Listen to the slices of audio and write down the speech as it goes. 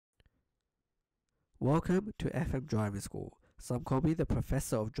Welcome to FM Driving School. Some call me the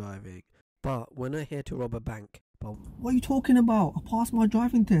Professor of Driving, but we're not here to rob a bank. But what are you talking about? I passed my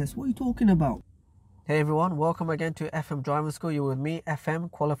driving test. What are you talking about? Hey everyone, welcome again to FM Driving School. You're with me,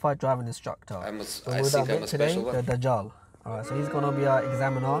 FM Qualified Driving Instructor. I with think I'm a special one. The Dajjal. Alright, so he's going to be our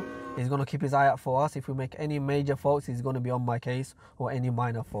examiner. He's going to keep his eye out for us. If we make any major faults, he's going to be on my case, or any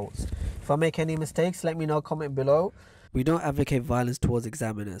minor faults. If I make any mistakes, let me know, comment below. We don't advocate violence towards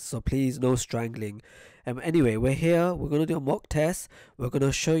examiners, so please, no strangling. Anyway, we're here, we're going to do a mock test. We're going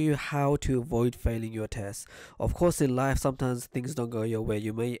to show you how to avoid failing your test. Of course, in life, sometimes things don't go your way.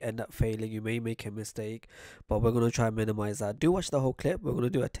 You may end up failing, you may make a mistake, but we're going to try and minimize that. Do watch the whole clip. We're going to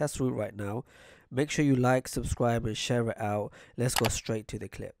do a test route right now. Make sure you like, subscribe, and share it out. Let's go straight to the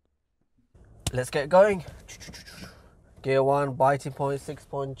clip. Let's get going. Gear 1, biting point,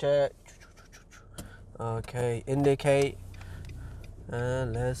 6-point check. Okay, indicate,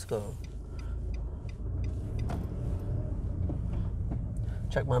 and let's go.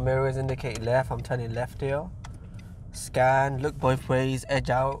 Check my mirrors, indicate left. I'm turning left here. Scan, look both ways, edge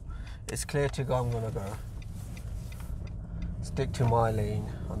out. It's clear to go, I'm gonna go. Stick to my lane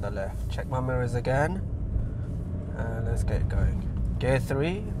on the left. Check my mirrors again, and let's get going. Gear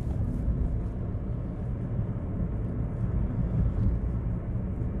 3.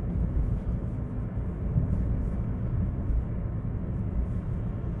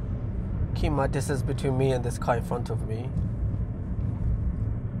 Keep my distance between me and this car in front of me.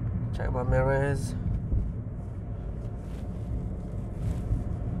 Check my mirrors.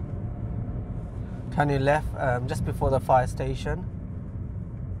 Turning left just before the fire station.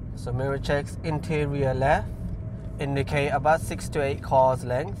 So mirror checks, interior left. Indicate about 6 to 8 cars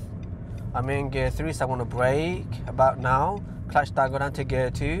length. I'm in gear 3, so I'm gonna brake about now. Clutch down, go down to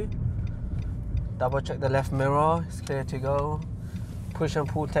gear 2. Double check the left mirror, it's clear to go. Push and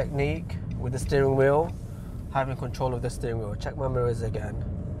pull technique with the steering wheel, having control of the steering wheel. Check my mirrors again.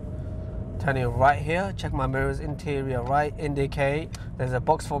 Turning right here, check my mirrors, interior right, indicate. There's a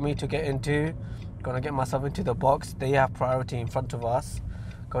box for me to get into. Gonna get myself into the box. They have priority in front of us.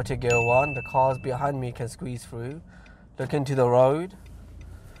 Go to gear 1, the cars behind me can squeeze through. Look into the road,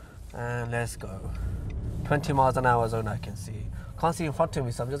 and let's go. 20 miles an hour zone I can see. Can't see in front of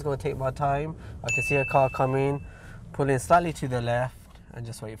me, so I'm just gonna take my time. I can see a car coming, pull in slightly to the left, and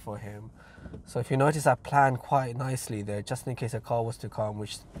just wait for him. So if you notice, I planned quite nicely there, just in case a car was to come,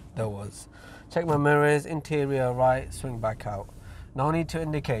 which there was. Check my mirrors, interior right, swing back out. No need to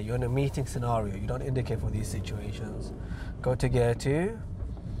indicate. You're in a meeting scenario. You don't indicate for these situations. Go to gear 2.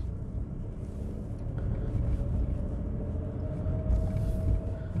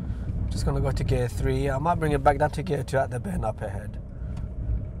 Just gonna go to gear 3. I might bring it back down to gear 2 at the bend up ahead.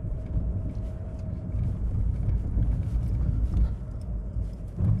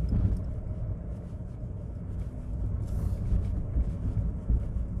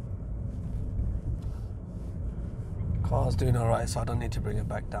 Car's doing alright, so I don't need to bring it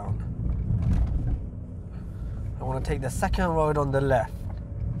back down. I want to take the second road on the left.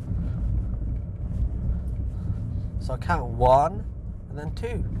 So I count 1 and then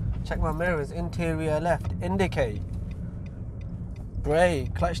 2. Check my mirrors, interior left, indicate.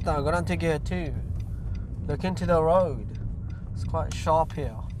 Brake, clutch down, go down to gear 2. Look into the road. It's quite sharp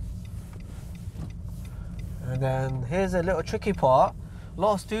here. And then here's a little tricky part. A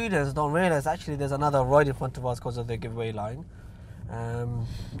lot of students don't realize actually there's another road in front of us because of the giveaway line.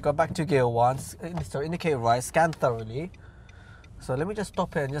 Go back to gear 1, so indicate right, scan thoroughly. So let me just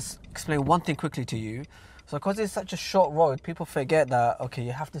stop here and just explain one thing quickly to you. So because it's such a short road, people forget that, okay,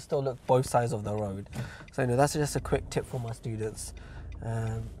 you have to still look both sides of the road. So that's just a quick tip for my students.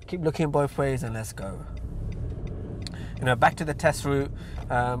 Keep looking both ways and let's go. Back to the test route.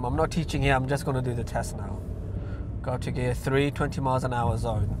 I'm not teaching here, I'm just going to do the test now. Go to gear 3, 20 miles an hour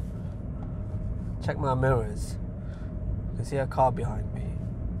zone. Check my mirrors. You can see a car behind me.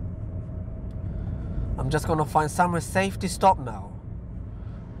 I'm just going to find somewhere safe to stop now.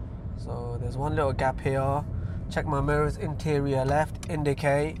 So there's one little gap here. Check my mirrors, interior left,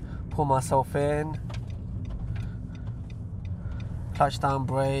 indicate, pull myself in. Clutch down,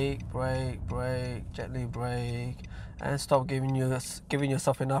 brake, brake, brake, gently brake, and stop giving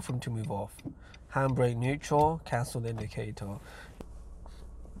yourself enough room to move off. Handbrake neutral, cancel the indicator.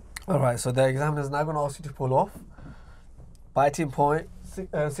 Alright, so the examiner is now going to ask you to pull off. Biting point,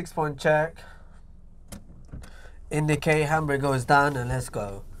 6-point check. Indicate, handbrake goes down, and let's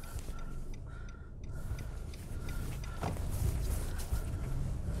go.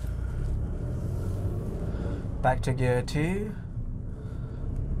 Back to gear 2.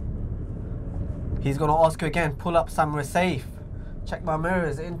 He's going to ask you again, pull up somewhere safe. Check my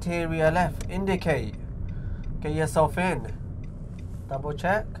mirrors, interior left, indicate. Get yourself in. Double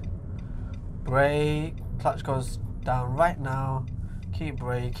check. Brake, clutch goes down right now. Keep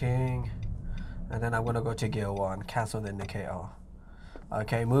braking. And then I'm gonna go to gear 1, cancel the indicator.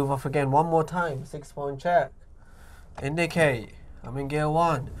 Okay, move off again one more time, 6-point check. Indicate, I'm in gear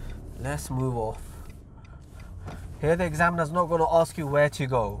 1. Let's move off. Here the examiner's not gonna ask you where to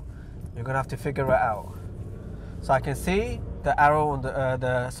go. You're gonna have to figure it out. So I can see the arrow on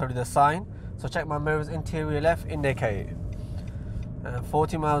the sign. So check my mirrors, interior left, indicate.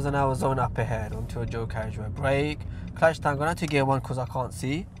 40 miles an hour zone up ahead onto a dual carriageway. Brake, clutch down, going to gear 1 because I can't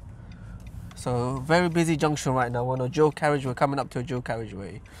see. So very busy junction right now. We're on a dual carriageway, coming up to a dual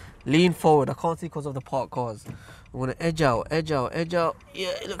carriageway. Lean forward, I can't see because of the parked cars. I'm going to edge out, edge out, edge out. Yeah,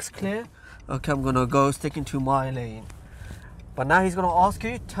 it looks clear. Okay, I'm going to go sticking to my lane. But now he's going to ask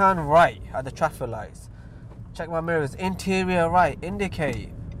you, turn right at the traffic lights. Check my mirrors, interior right, indicate.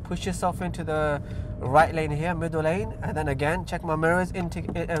 Push yourself into the right lane here, middle lane, and then again, check my mirrors,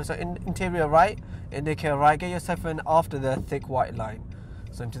 interior right, indicate right, get yourself in after the thick white line.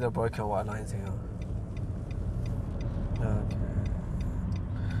 So into the broken white lines here. Okay.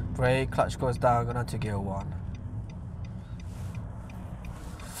 Brake, clutch goes down, going on to gear 1.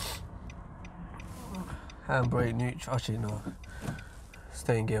 Handbrake, neutral, actually no.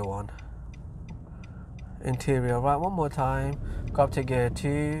 Stay in gear 1. Interior right, one more time. Go up to gear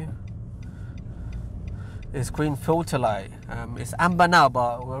 2. It's green filter light. It's amber now,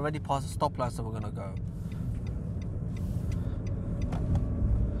 but we're already past the stop line, so we're gonna go.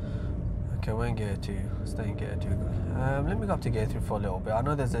 Okay, we're in gear 2. Stay in gear 2. Let me go up to gear 3 for a little bit. I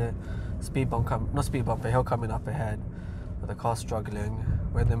know there's a speed bump, a hill coming up ahead with the car struggling.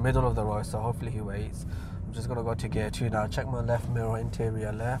 We're in the middle of the road, so hopefully he waits. I'm just gonna go to gear 2 now. Check my left mirror,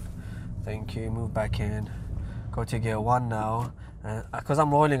 interior left. Thank you. Move back in. Go to gear 1 now. Because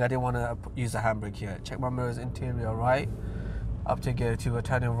I'm rolling, I didn't want to use the handbrake here. Check my mirrors, interior right. Up to gear 2. We're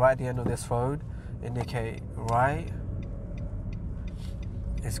turning right at the end of this road. Indicate right.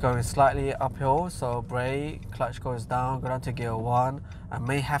 It's going slightly uphill, so brake, clutch goes down. Go down to gear 1. I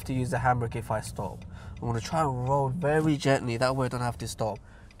may have to use the handbrake if I stop. I'm going to try and roll very gently. That way I don't have to stop.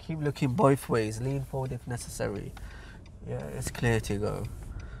 Keep looking both ways. Lean forward if necessary. Yeah, it's clear to go.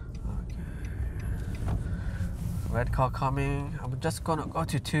 Red car coming. I'm just gonna go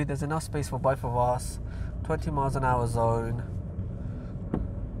to 2. There's enough space for both of us. 20 miles an hour zone.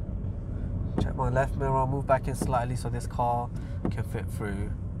 Check my left mirror, move back in slightly so this car can fit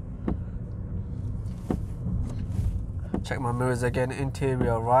through. Check my mirrors again,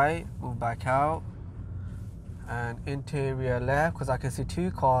 interior right, move back out. And interior left, because I can see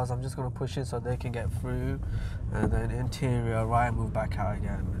 2 cars, I'm just gonna push in so they can get through. And then interior right, move back out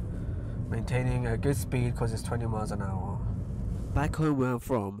again. Maintaining a good speed because it's 20 miles an hour. Back home where I'm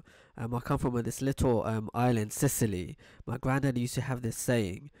from, I come from this little island, Sicily. My granddad used to have this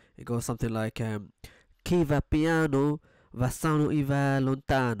saying. It goes something like, Chi va piano, va sano e va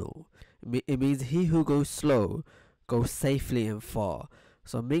lontano. It means he who goes slow, goes safely and far.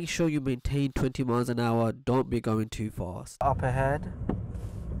 So make sure you maintain 20 miles an hour, don't be going too fast. Up ahead.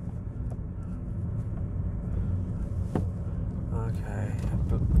 Okay.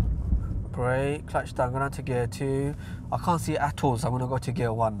 Brake, clutch down, going on to gear 2. I can't see it at all, so I'm going to go to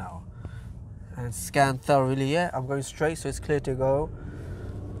gear 1 now. And scan thoroughly, yeah, I'm going straight, so it's clear to go.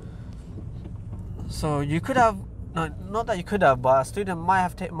 So you could have, no, not that you could have, but a student might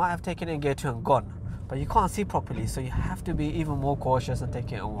have taken it in gear 2 and gone. But you can't see properly, so you have to be even more cautious and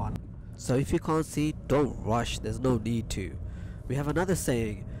take it on 1. So if you can't see, don't rush, there's no need to. We have another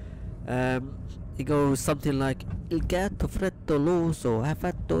saying. It goes something like Il gatto frettoloso ha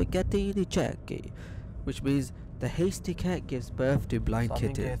fatto I gattini ciechi, which means the hasty cat gives birth to blind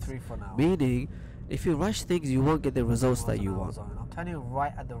kittens. Meaning, if you rush things, you won't get the results that you want. I'm turning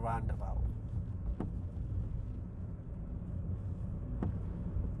right at the roundabout.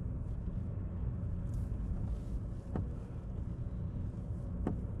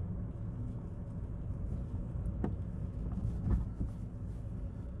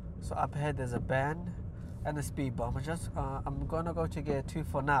 So up ahead there's a bend and a speed bump. I'm gonna go to gear 2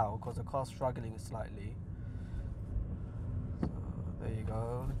 for now because the car's struggling slightly. So there you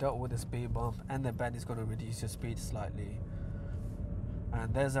go. Dealt with the speed bump and the bend is going to reduce your speed slightly.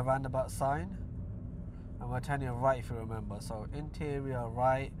 And there's a roundabout sign. And we're turning right if you remember. So interior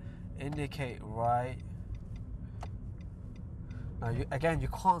right, indicate right. Now again, you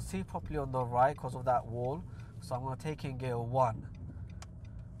can't see properly on the right because of that wall. So I'm going to take in gear 1.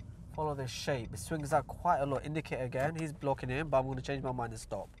 Follow this shape. It swings out quite a lot. Indicate again. He's blocking in, but I'm going to change my mind and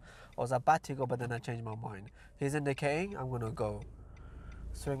stop. I was about to go, but then I changed my mind. He's indicating, I'm gonna go.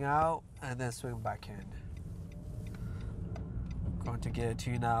 Swing out and then swing back in. Going to gear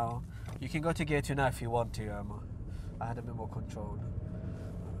 2 now. You can go to gear 2 now if you want to. I had a bit more control.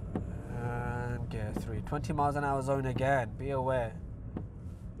 And gear 3. 20 miles an hour zone again. Be aware.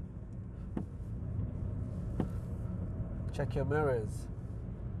 Check your mirrors.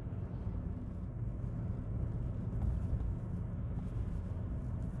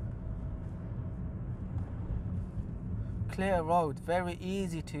 Clear road. Very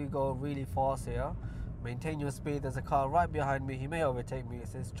easy to go really fast here. Maintain your speed. There's a car right behind me. He may overtake me.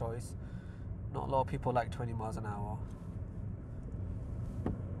 It's his choice. Not a lot of people like 20 miles an hour.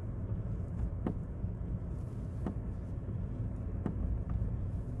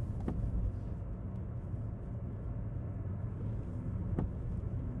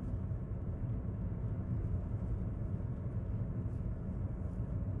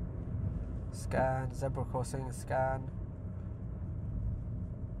 Scan. Zebra crossing. Scan.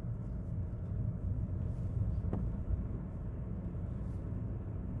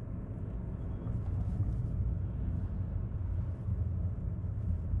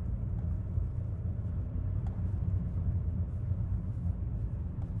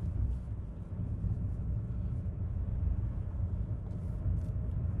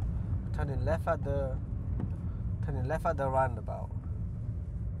 Turning left at the roundabout.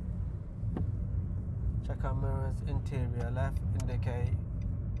 Check our mirrors, interior left, indicate.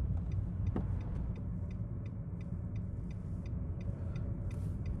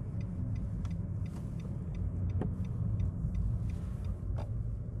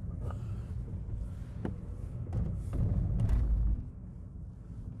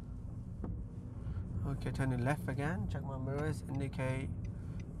 Okay, turning left again, check my mirrors, indicate.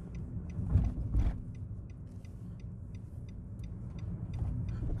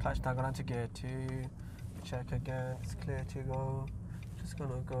 Clutch down, going to gear 2. Check again, it's clear to go. Just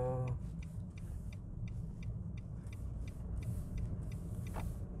gonna go.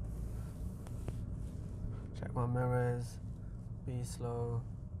 Check my mirrors. Be slow.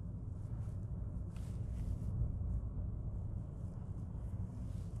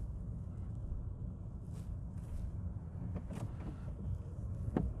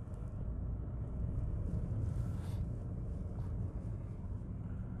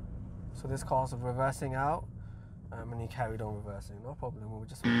 So this car's reversing out, and he carried on reversing. No problem. We'll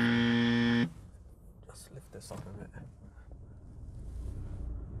just lift this up a bit.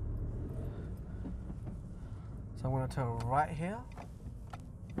 So I'm going to turn right here,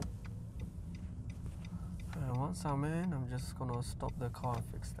 and once I'm in, I'm just going to stop the car and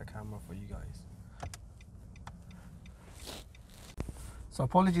fix the camera for you guys. So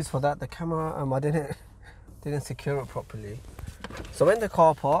apologies for that. The camera, I didn't secure it properly. So we're in the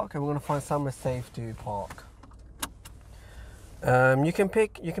car park and we're going to find somewhere safe to park. You can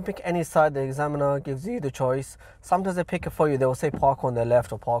pick any side. The examiner gives you the choice. Sometimes they pick it for you. They will say park on the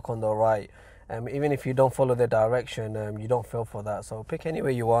left or park on the right. Even if you don't follow the direction, you don't feel for that. So pick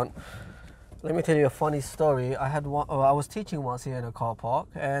anywhere you want. Let me tell you a funny story. I was teaching once here in a car park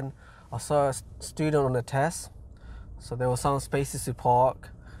and I saw a student on a test. So there were some spaces to park,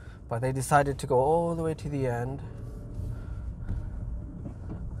 but they decided to go all the way to the end.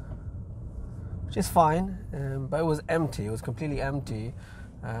 Which is fine, but it was empty. It was completely empty,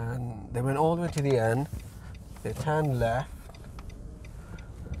 and they went all the way to the end. They turned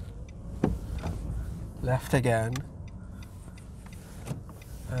left again,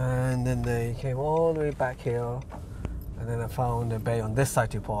 and then they came all the way back here, and then I found a bay on this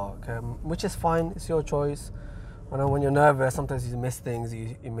side to park, which is fine. It's your choice. I know when you're nervous, sometimes you miss things.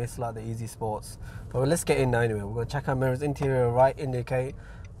 You miss like the easy spots. But let's get in now anyway. We're gonna check our mirrors, interior right, indicate.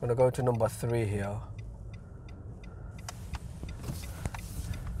 I'm going to go to number 3 here.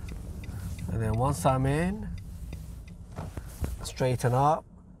 And then once I'm in, straighten up,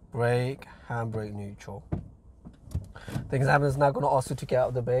 brake, handbrake neutral. The examiner is now going to ask you to get out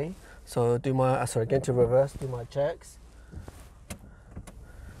of the bay. So get to reverse, do my checks.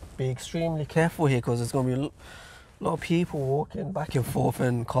 Be extremely careful here because there's going to be a lot of people walking back and forth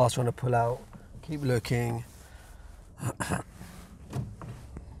and cars trying to pull out. Keep looking.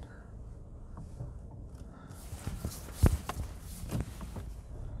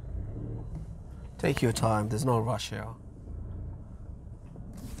 Take your time, there's no rush here.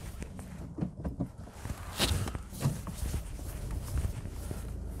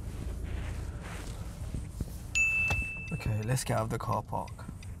 Okay, let's get out of the car park.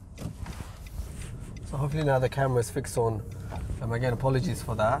 So hopefully now the camera is fixed on. Again, apologies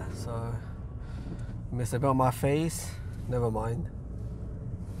for that. So, missed a bit on my face, never mind.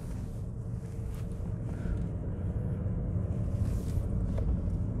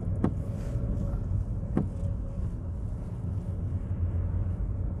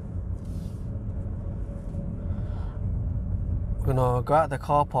 gonna go out the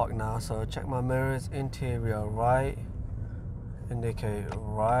car park now, so check my mirrors, interior right, indicate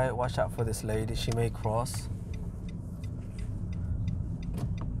right, watch out for this lady, she may cross.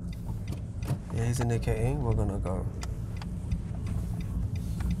 Yeah, he's indicating, we're gonna go.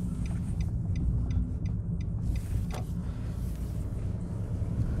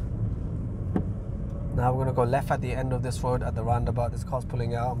 Now we're gonna go left at the end of this road at the roundabout. This car's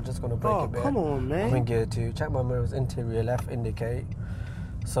pulling out. I'm just gonna brake a bit. Come on, man. I'm in gear 2. Check my mirrors, interior left, indicate.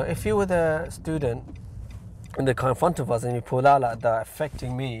 So if you were the student in the car in front of us and you pull out like that,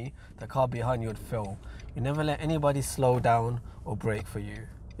 affecting me, the car behind you would fail. You never let anybody slow down or brake for you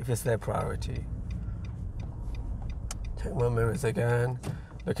if it's their priority. Check my mirrors again.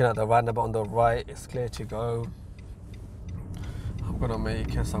 Looking at the roundabout on the right, it's clear to go. I'm gonna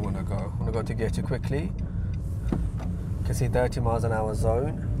make it, so I'm gonna go. I'm gonna go to gear 2 quickly. You can see 30 miles an hour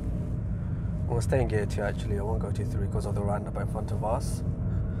zone. I'm gonna stay in gear 2 actually. I won't go to 3 because of the roundabout in front of us.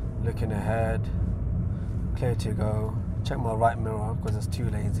 Looking ahead, clear to go. Check my right mirror because there's 2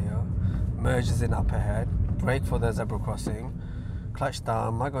 lanes here. Merges in up ahead. Brake for the zebra crossing. Clutch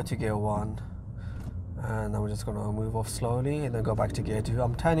down. Might go to gear 1. And then we're just gonna move off slowly and then go back to gear 2.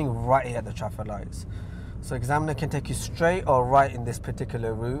 I'm turning right here at the traffic lights. So examiner can take you straight or right in this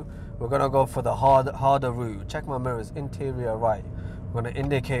particular route. We're gonna go for the harder route. Check my mirrors, interior right. We're gonna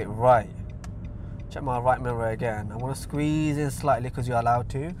indicate right. Check my right mirror again. I'm gonna squeeze in slightly because you're allowed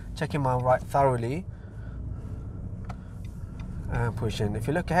to. Checking my right thoroughly. And push in. If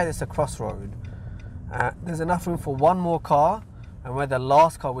you look ahead, it's a crossroad. There's enough room for one more car. And we're the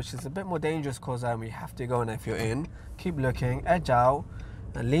last car, which is a bit more dangerous because we have to go in if you're in. Keep looking, edge out.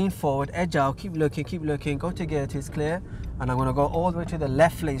 And lean forward, edge out, keep looking, go to gear 2, it's clear. And I'm gonna go all the way to the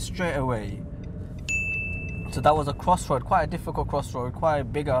left lane straight away. So that was a crossroad, quite a difficult crossroad, quite a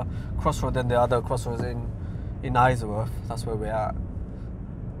bigger crossroad than the other crossroads in Isleworth. That's where we're at.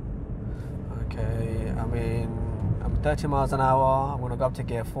 Okay, I'm 30 miles an hour. I'm gonna go up to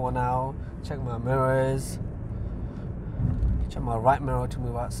gear 4 now. Check my mirrors. Check my right mirror to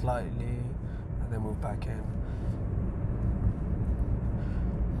move out slightly and then move back in.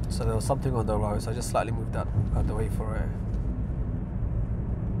 So there was something on the road, so I just slightly moved out the way for it.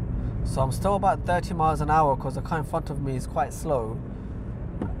 So I'm still about 30 miles an hour because the car in front of me is quite slow.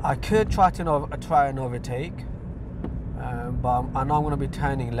 I could try and overtake, but I know I'm going to be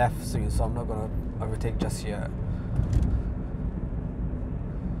turning left soon, so I'm not going to overtake just yet.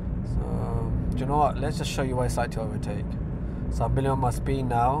 So, do you know what? Let's just show you what it's like to overtake. So I'm building on my speed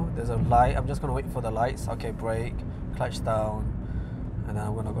now. There's a light. I'm just going to wait for the lights. Okay, brake, clutch down. And then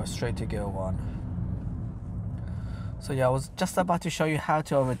I'm going to go straight to gear 1. So yeah, I was just about to show you how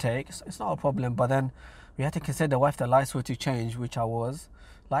to overtake. So it's not a problem, but then we had to consider what if the lights were to change, which I was.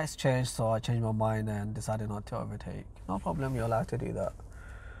 Lights changed, so I changed my mind and decided not to overtake. No problem, you're allowed to do that.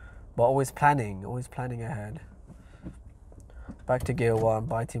 But always planning ahead. Back to gear 1,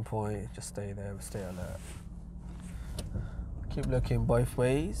 biting point, just stay there, stay alert. Keep looking both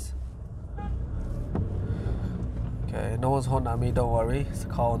ways. Okay, no one's honking at me, don't worry. It's a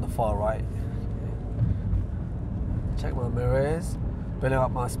car on the far right. Check my mirrors, building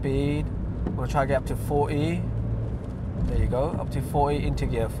up my speed. I'm gonna try to get up to 40. There you go, up to 40 into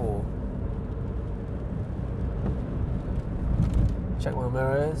gear 4. Check my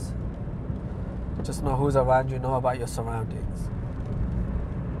mirrors. Just know who's around you, know about your surroundings.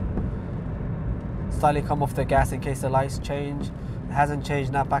 Slightly come off the gas in case the lights change. It hasn't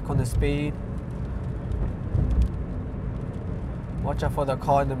changed, now back on the speed. Watch out for the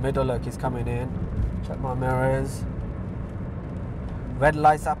car in the middle, look, he's coming in. Check my mirrors. Red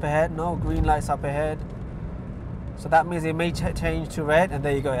lights up ahead, no, green lights up ahead. So that means it may change to red, and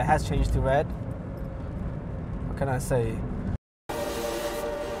there you go, it has changed to red. What can I say?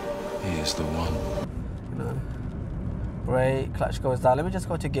 He is the one. You know, brake, clutch goes down. Let me just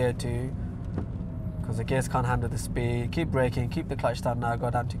go to gear 2, because the gears can't handle the speed. Keep braking, keep the clutch down now, go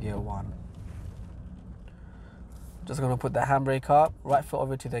down to gear 1. Just going to put the handbrake up, right foot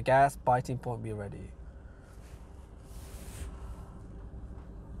over to the gas, biting point, be ready.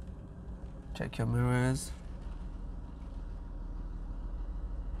 Check your mirrors.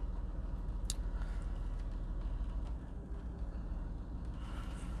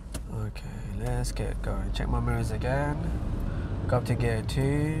 Okay, let's get going. Check my mirrors again. Go up to gear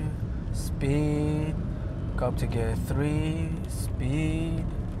 2, speed. Go up to gear 3, speed.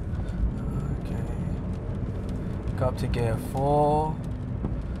 Go up to gear 4.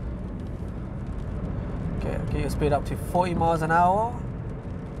 Okay, get your speed up to 40 miles an hour.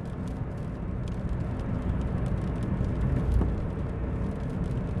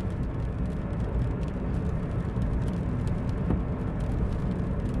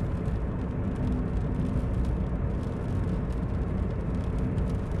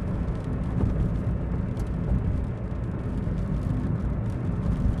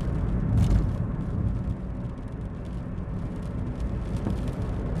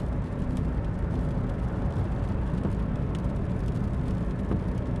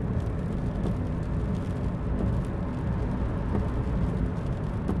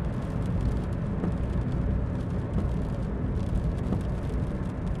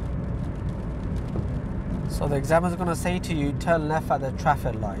 the examiner's going to say to you, turn left at the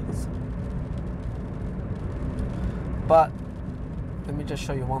traffic lights. But let me just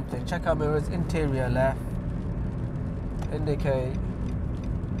show you one thing. Check our mirrors, interior left, indicate,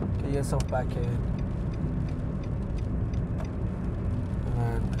 get yourself back in, and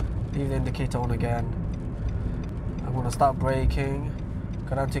then leave the indicator on again. I'm going to start braking,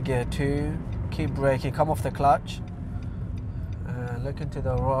 go down to gear 2, keep braking, come off the clutch, and look into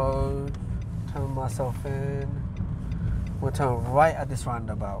the road, turn myself in. We'll turn right at this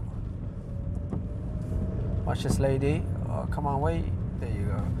roundabout. Watch this lady. Oh, come on, wait. There you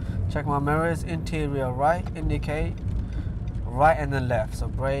go. Check my mirrors, interior right, indicate, right and then left. So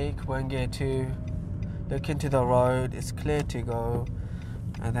brake, we're in gear 2, look into the road, it's clear to go.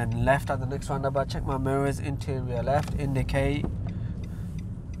 And then left at the next roundabout, check my mirrors, interior left, indicate.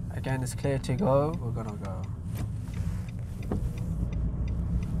 Again, it's clear to go, we're gonna go.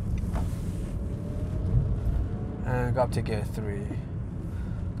 And go up to gear 3.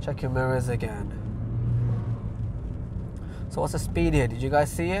 Check your mirrors again. So what's the speed here? Did you guys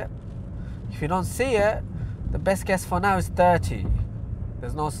see it? If you don't see it, the best guess for now is 30.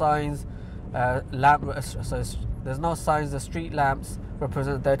 There's no signs, there's no signs the street lamps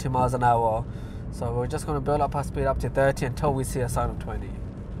represent 30 miles an hour. So we're just going to build up our speed up to 30 until we see a sign of 20.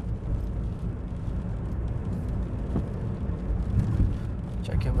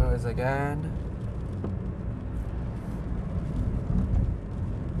 Check your mirrors again.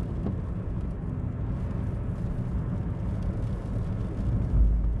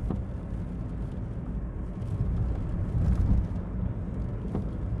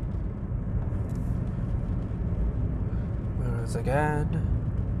 Again.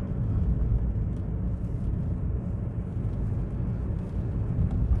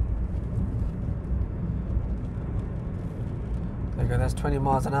 There you go, that's 20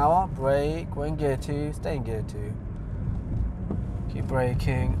 miles an hour. Brake, we're in gear 2, stay in gear 2. Keep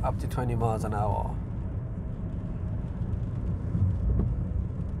braking up to 20 miles an hour.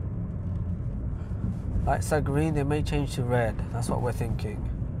 Lights are green, they may change to red. That's what we're thinking.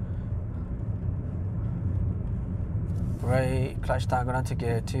 Brake, clutch down, go down to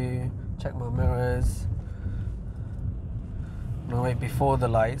gear 2, check my mirrors. I'm gonna wait before the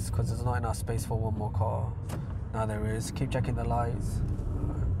lights because there's not enough space for one more car. Now there is. Keep checking the lights.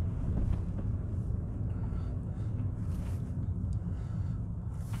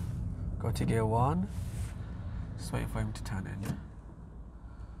 Go to gear 1. Just wait for him to turn in.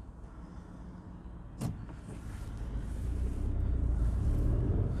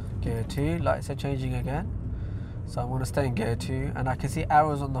 Gear 2, lights are changing again. So I'm going to stay in gear 2 and I can see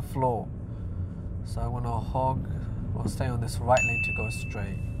arrows on the floor. So I'm going to hog or stay on this right lane to go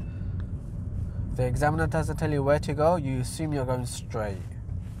straight. If the examiner doesn't tell you where to go, you assume you're going straight.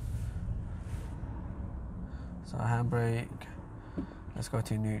 So handbrake, let's go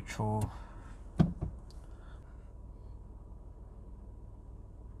to neutral.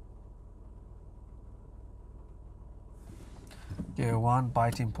 Gear 1,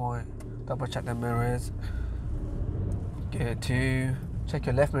 biting point, double check the mirrors. Gear 2, check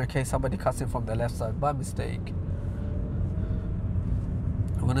your left mirror in case somebody cuts in from the left side by mistake.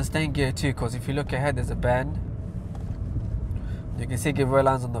 I'm going to stay in gear 2 because if you look ahead there's a bend. You can see give rail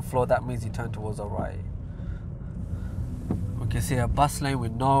lines on the floor, that means you turn towards the right. We can see a bus lane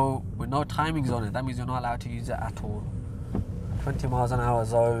with no timings on it, that means you're not allowed to use it at all. 20 miles an hour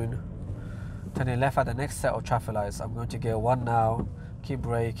zone. Turning left at the next set of traffic lights. I'm going to gear 1 now, keep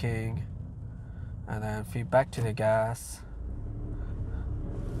braking. And then feed back to the gas.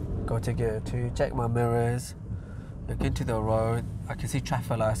 Go to gear 2, check my mirrors, look into the road. I can see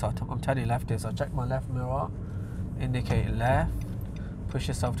traffic lights, so I'm turning left here, so check my left mirror, indicate left, push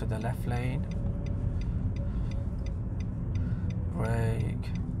yourself to the left lane, brake,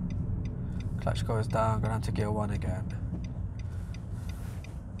 clutch goes down, go down to gear 1 again.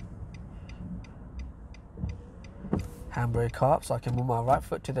 Handbrake up so I can move my right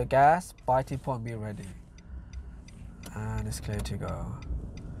foot to the gas, biting point, be ready. And it's clear to go.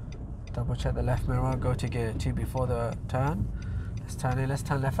 Double check the left mirror, go to gear 2 before the turn. Let's turn in, let's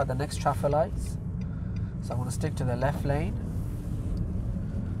turn left at the next traffic lights. So I'm going to stick to the left lane.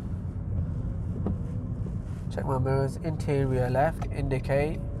 Check my mirrors, interior left,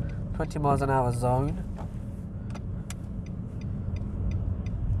 indicate, 20 miles an hour zone.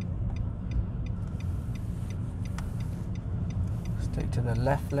 Stick to the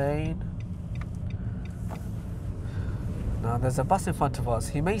left lane. Now there's a bus in front of us.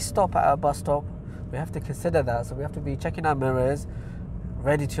 He may stop at a bus stop. We have to consider that, so we have to be checking our mirrors,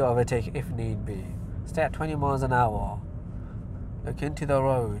 ready to overtake if need be. Stay at 20 miles an hour. Look into the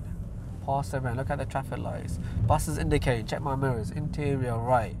road. Past the van, look at the traffic lights. Buses indicate, check my mirrors, interior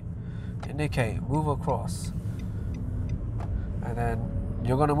right. Indicate, move across. And then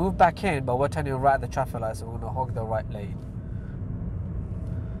you're going to move back in, but we're turning right at the traffic lights, so we're going to hog the right lane.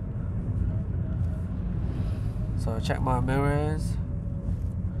 So check my mirrors.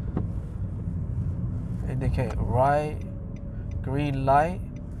 Indicate right. Green light.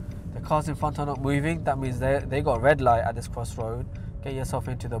 The cars in front are not moving. That means they got red light at this crossroad. Get yourself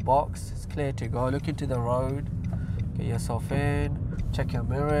into the box. It's clear to go. Look into the road. Get yourself in. Check your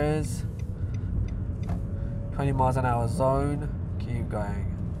mirrors. 20 miles an hour zone. Keep going.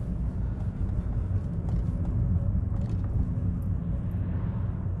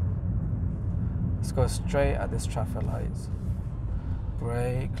 Let's go straight at this traffic lights.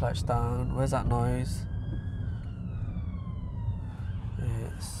 Brake, clutch down. Where's that noise?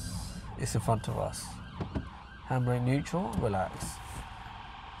 It's in front of us. Handbrake neutral, relax.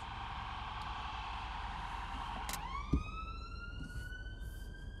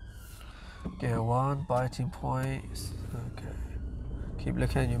 Gear 1, biting points. Okay. Keep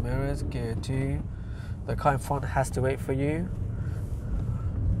looking at your mirrors. Gear 2. The car in front has to wait for you.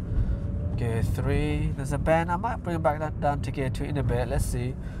 Gear 3. There's a bend. I might bring it back down to gear 2 in a bit. Let's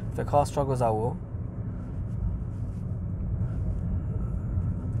see. If the car struggles, I will.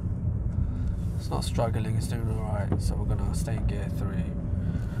 It's not struggling, it's doing alright. So we're going to stay in gear 3.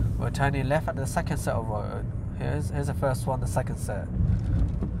 We're turning left at the second set of road. Here's the first one, the second set.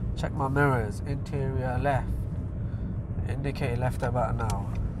 Check my mirrors. Interior left. Indicate left about now.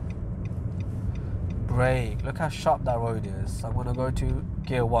 Brake. Look how sharp that road is. So I'm going to go to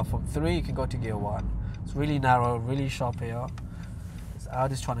gear 1. From 3 you can go to gear 1. It's really narrow, really sharp here. This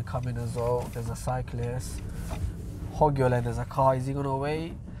Audi's trying to come in as well. There's a cyclist. Hog your lane. There's a car. Is he going to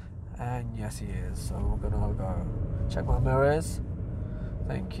wait? And yes, he is. So we're going to go. Check my mirrors.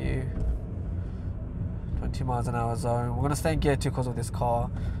 Thank you. 20 miles an hour zone. We're going to stay in gear 2 because of this car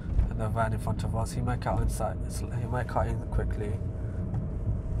and the van in front of us. He might cut inside. He might cut in quickly.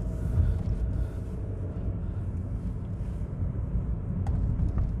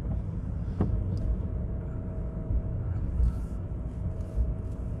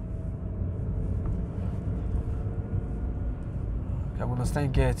 Okay, I'm going to stay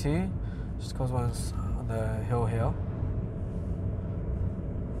in gear 2 just because one's on the hill here.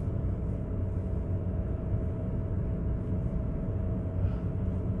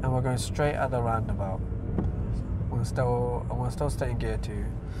 And we're going straight at the roundabout. I want to still stay in gear 2.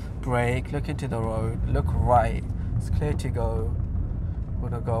 Brake, look into the road, look right. It's clear to go. We're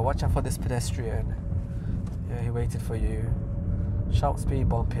going to go. Watch out for this pedestrian. Yeah, he waited for you. Sharp speed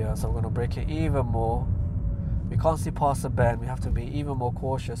bump here, so we're going to brake it even more. We can't see past the bend. We have to be even more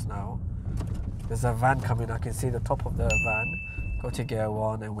cautious now. There's a van coming. I can see the top of the van. Go to gear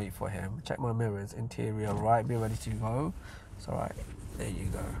 1 and wait for him. Check my mirrors. Interior right. Be ready to go. It's alright. There you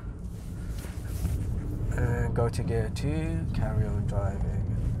go. And go to gear 2, carry on driving.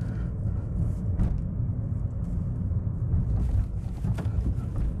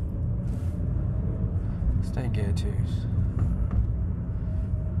 Stay in gear 2.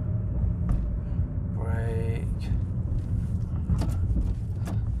 Brake. Okay.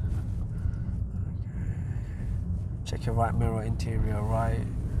 Check your right mirror, interior right.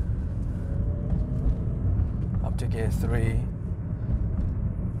 Up to gear 3.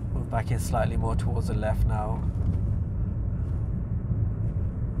 Back in slightly more towards the left now.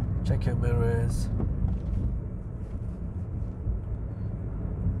 Check your mirrors.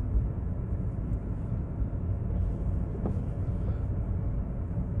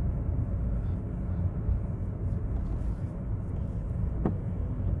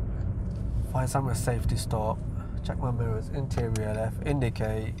 Find somewhere safe to stop. Check my mirrors. Interior left.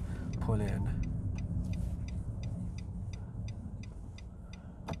 Indicate. Pull in.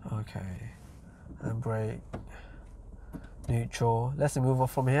 Okay, and brake, neutral. Let's move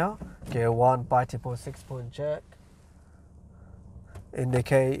off from here. Gear 1, biting point, 6-point check.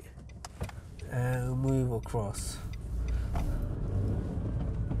 Indicate, and move across.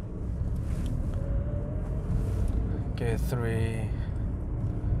 Gear 3,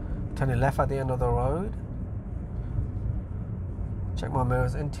 turning left at the end of the road. Check my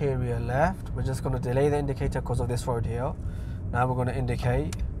mirrors, interior left. We're just going to delay the indicator because of this road here. Now we're going to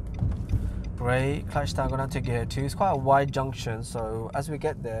indicate. Brake, clutch down, go down to gear 2. It's quite a wide junction, so as we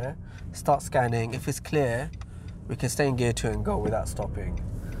get there, start scanning. If it's clear, we can stay in gear 2 and go without stopping.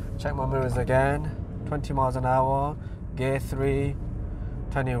 Check my mirrors again. 20 miles an hour, gear 3,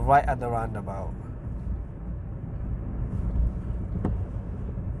 turning right at the roundabout.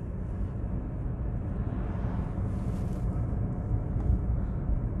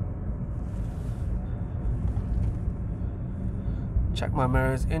 Check my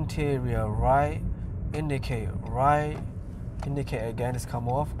mirrors, interior right, indicate right, indicate again, it's come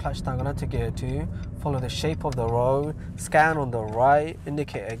off, clutch down onto gear 2, follow the shape of the road, scan on the right,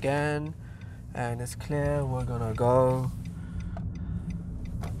 indicate again, and it's clear. We're gonna go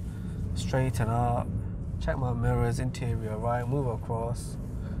straighten up, check my mirrors, interior right, move across,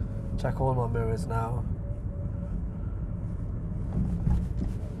 check all my mirrors now.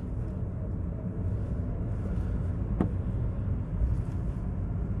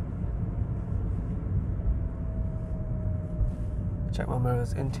 Check my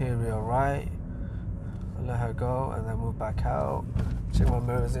mirrors, interior right, let her go and then move back out. Check my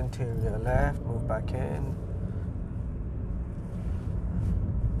mirrors, interior left, move back in.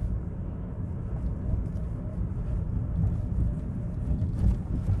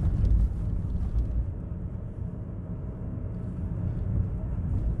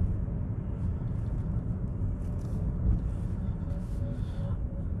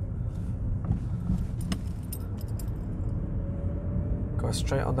 Go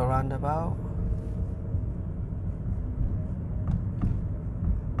straight on the roundabout.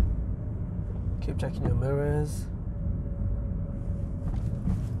 Keep checking your mirrors.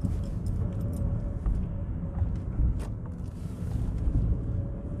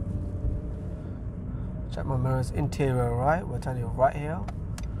 Check my mirrors, interior right, we're turning right here.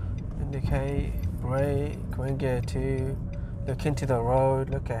 Indicate, brake, go in gear 2, look into the road,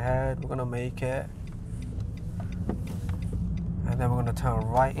 look ahead, we're gonna make it. And then we're going to turn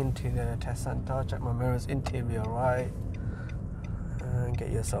right into the test center. Check my mirrors, interior right, and get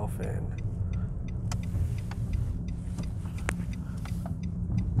yourself in.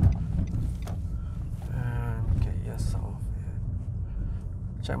 And get yourself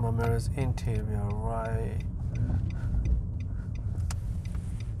in. Check my mirrors, interior right,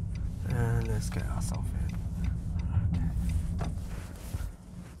 and let's get ourselves in.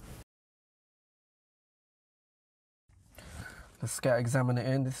 Let's get examiner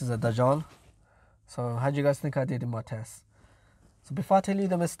in. This is a Dajjal. So how do you guys think I did in my test? So before I tell you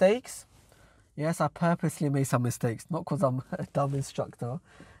the mistakes, yes, I purposely made some mistakes, not because I'm a dumb instructor.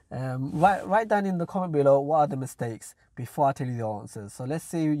 Write down in the comment below what are the mistakes before I tell you the answers. So let's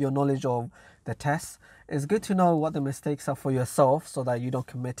see your knowledge of the test. It's good to know what the mistakes are for yourself so that you don't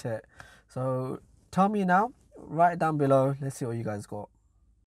commit it. So tell me now, write it down below. Let's see what you guys got.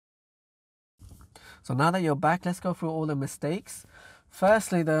 So now that you're back, let's go through all the mistakes.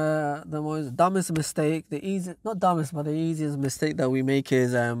 Firstly, the most dumbest mistake, not dumbest, but the easiest mistake that we make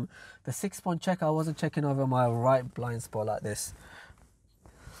is the 6-point check. I wasn't checking over my right blind spot like this.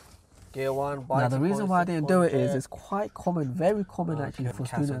 Gear 1, now the reason why I didn't do it is it's quite common, very common actually for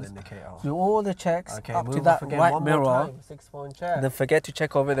students. Do all the checks up to that right mirror, 6-point check. And then forget to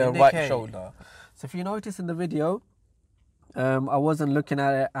check over their right shoulder. So if you notice in the video, I wasn't looking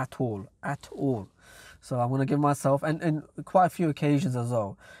at it at all. So I'm going to give myself, and quite a few occasions as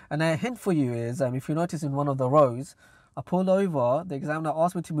well. And a hint for you is, if you notice in one of the rows, I pulled over, the examiner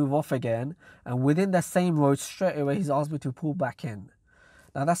asked me to move off again, and within the same road, straight away, he's asked me to pull back in.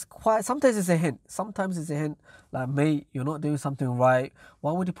 Now that's sometimes it's a hint. Sometimes it's a hint, like, mate, you're not doing something right.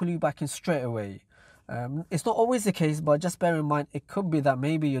 Why would he pull you back in straight away? It's not always the case, but just bear in mind, it could be that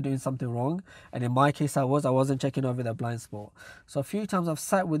maybe you're doing something wrong. And in my case, I wasn't checking over the blind spot. So a few times I've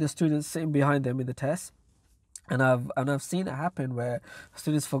sat with the students sitting behind them in the test, and I've seen it happen where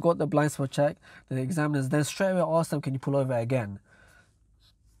students forgot the blind spot check. The examiners then straight away ask them, can you pull over again?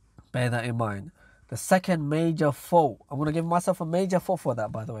 Bear that in mind. The second major fault, I'm going to give myself a major fault for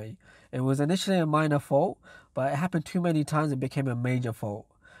that, by the way. It was initially a minor fault, but it happened too many times, it became a major fault.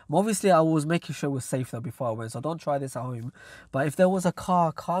 Obviously, I was making sure it was safe though before I went, so don't try this at home. But if there was a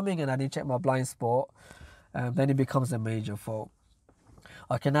car coming and I didn't check my blind spot, then it becomes a major fault.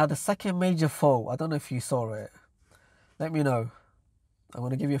 Okay, now the second major fault, I don't know if you saw it. Let me know. I'm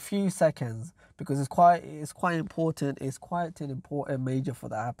going to give you a few seconds because it's quite important. It's quite an important major for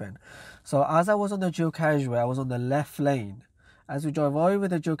that to happen. So as I was on the dual carriageway, I was on the left lane. As we drove over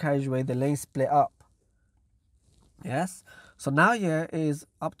the dual carriageway, the lane split up. Yes? So now here is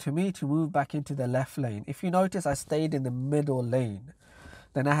up to me to move back into the left lane. If you notice, I stayed in the middle lane.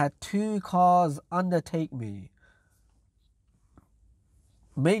 Then I had 2 cars undertake me.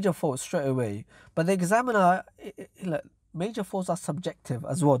 Major fault straight away. But the examiner, look, major faults are subjective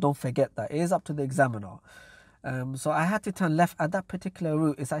as well. Don't forget that. It is up to the examiner. So I had to turn left at that particular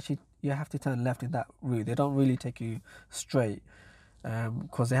route. It's actually, you have to turn left in that route. They don't really take you straight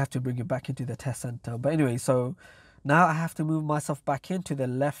because they have to bring you back into the test center. But anyway, so now I have to move myself back into the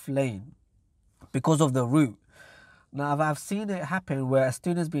left lane because of the route. Now I've seen it happen where a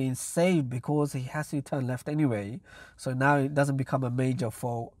student's being saved because he has to turn left anyway, so now it doesn't become a major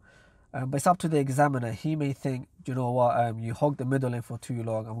fault. But it's up to the examiner. He may think, you know what, you hogged the middle lane for too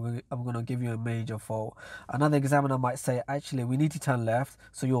long, I'm going to give you a major fault. Another examiner might say, actually, we need to turn left,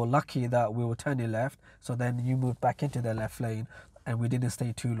 so you're lucky that we were turning left, so then you moved back into the left lane and we didn't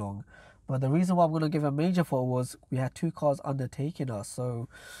stay too long. But the reason why I'm going to give a major fault was we had two cars undertaking us, so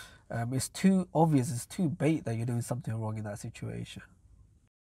it's too obvious, it's too bait that you're doing something wrong in that situation.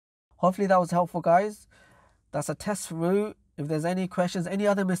 Hopefully that was helpful, guys. That's a test route. If there's any questions, any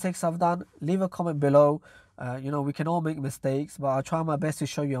other mistakes I've done, leave a comment below. You know, we can all make mistakes, but I'll try my best to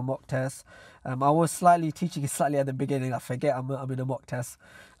show you a mock test. I was teaching it slightly at the beginning. I forget I'm in a mock test.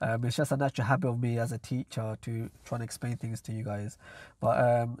 It's just a natural habit of me as a teacher to try and explain things to you guys.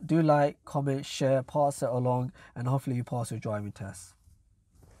 But do like, comment, share, pass it along, and hopefully you pass your driving test.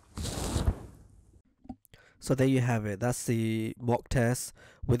 So there you have it. That's the mock test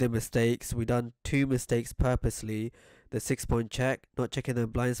with the mistakes. We done 2 mistakes purposely. The 6-point check, not checking the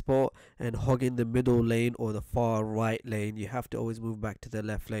blind spot, and hogging the middle lane or the far right lane. You have to always move back to the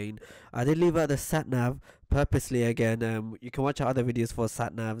left lane. I did leave out the sat nav purposely again. You can watch our other videos for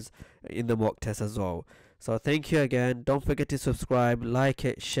sat navs in the mock test as well. So thank you again. Don't forget to subscribe, like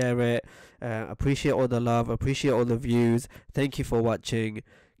it, share it. Appreciate all the love, appreciate all the views. Thank you for watching.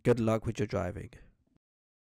 Good luck with your driving.